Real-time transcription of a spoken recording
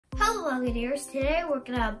Hello Longineers, today we're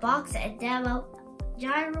going to unbox and demo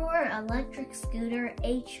Gyroor Electric Scooter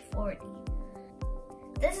H40.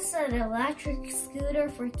 This is an electric scooter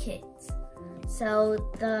for kids.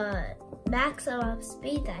 So the maximum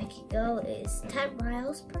speed that I can go is 10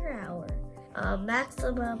 miles per hour.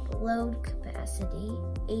 Maximum load capacity,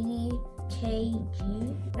 80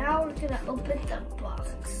 kg. Now we're going to open the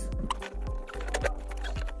box.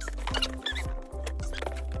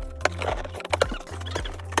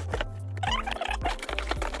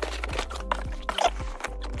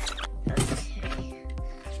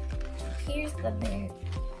 Here's the manual.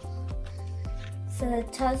 So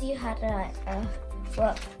it tells you how to,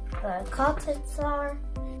 what the contents are.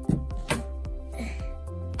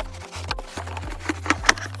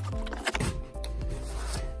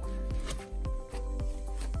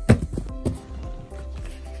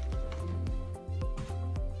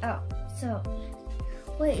 Oh, so,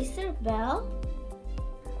 wait, is there a bell?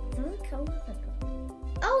 Does it come with a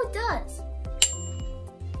bell? Oh, it does!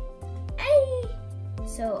 Hey!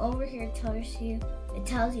 So over here it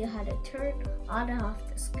tells you how to turn on and off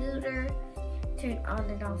the scooter, turn on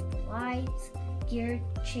and off the lights, gear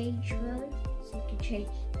change mode, so you can change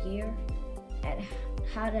gear, and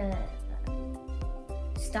how to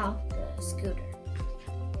stop the scooter.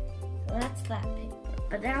 So that's that paper.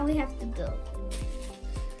 But now we have to build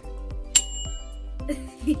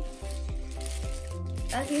it.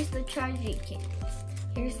 Oh, here's the charging cable.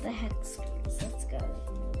 Here's the hex screws. Let's go.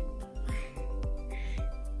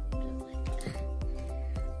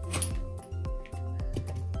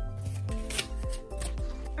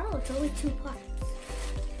 It's only 2 parts,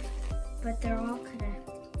 but they're all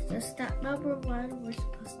connected. So step number 1, we're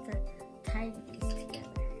supposed to tie these together.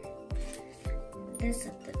 This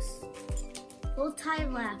and this. We'll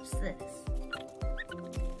time lapse this.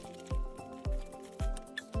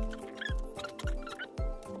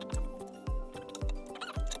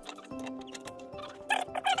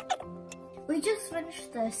 We just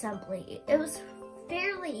finished the assembly. It was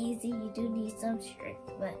fairly easy. You do need some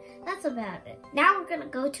strength, but that's about it. Now we're gonna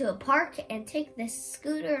go to a park and take this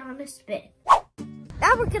scooter on a spin.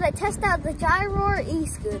 Now we're gonna test out the Gyroor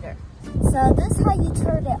e-scooter. So this is how you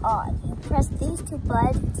turn it on. You press these 2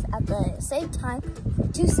 buttons at the same time for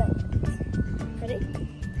 2 seconds. Ready?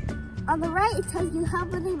 On the right, it tells you how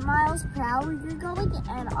many miles per hour you're going,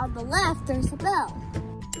 and on the left, there's a bell.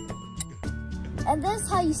 And this is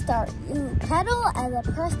how you start. You pedal and then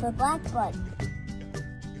press the black button.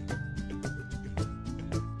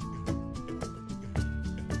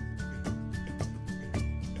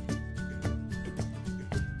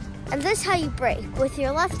 And this is how you brake. With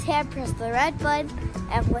your left hand, press the red button,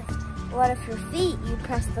 and with one of your feet, you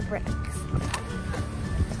press the brakes.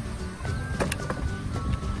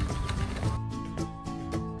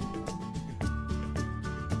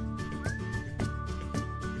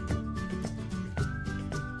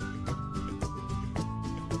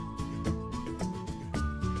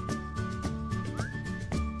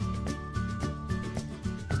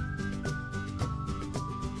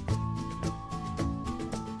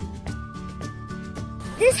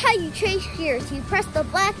 This is how you change gears. You press the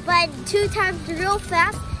black button 2 times real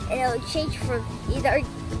fast, and it will change from either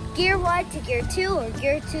gear 1 to gear 2 or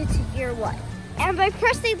gear 2 to gear 1. And by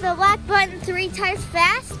pressing the black button 3 times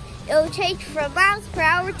fast, it will change from miles per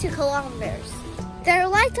hour to kilometers. There are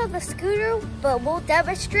lights on the scooter, but we'll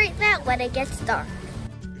demonstrate that when it gets dark.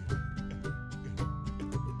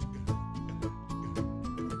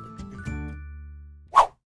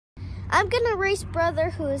 I'm gonna race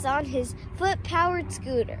brother who is on his foot-powered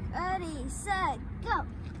scooter. Ready, set, go!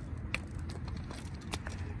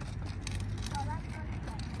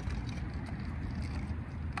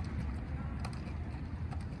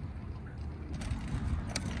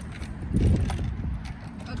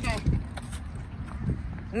 Okay.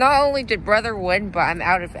 Not only did brother win, but I'm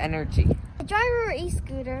out of energy. The Gyroor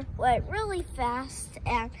e-scooter went really fast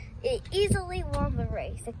and it easily won the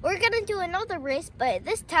race. We're gonna do another race, but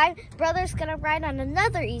this time, brother's gonna ride on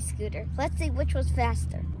another e-scooter. Let's see which was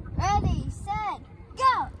faster. Ready, set,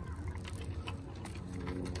 go!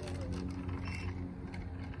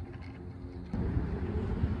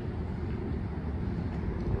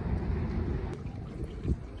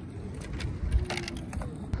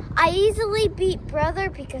 I easily beat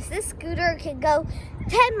brother because this scooter can go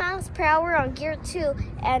 10 miles per hour on gear 2,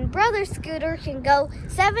 and brother's scooter can go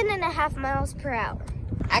 7.5 miles per hour.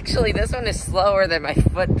 Actually, this one is slower than my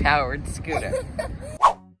foot-powered scooter.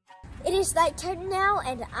 It is nighttime now,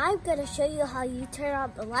 and I'm gonna show you how you turn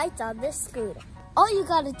on the lights on this scooter. All you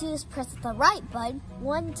gotta do is press the right button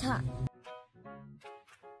 1 time.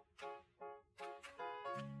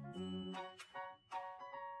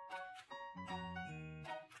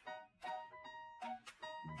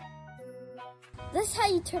 This is how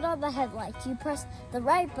you turn on the headlights. You press the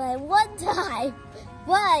right button one time,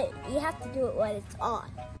 but you have to do it when it's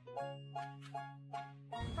on.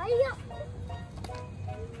 Hurry up.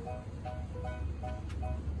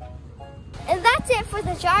 And that's it for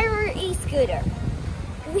the Gyroor e-scooter.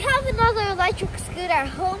 We have another electric scooter at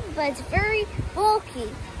home, but it's very bulky,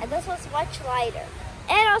 and this one's much lighter.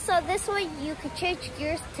 And also this one, you can change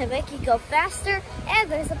gears to make it go faster,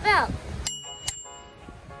 and there's a bell.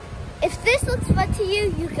 If this looks fun to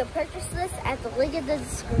you, you can purchase this at the link in the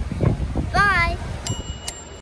description.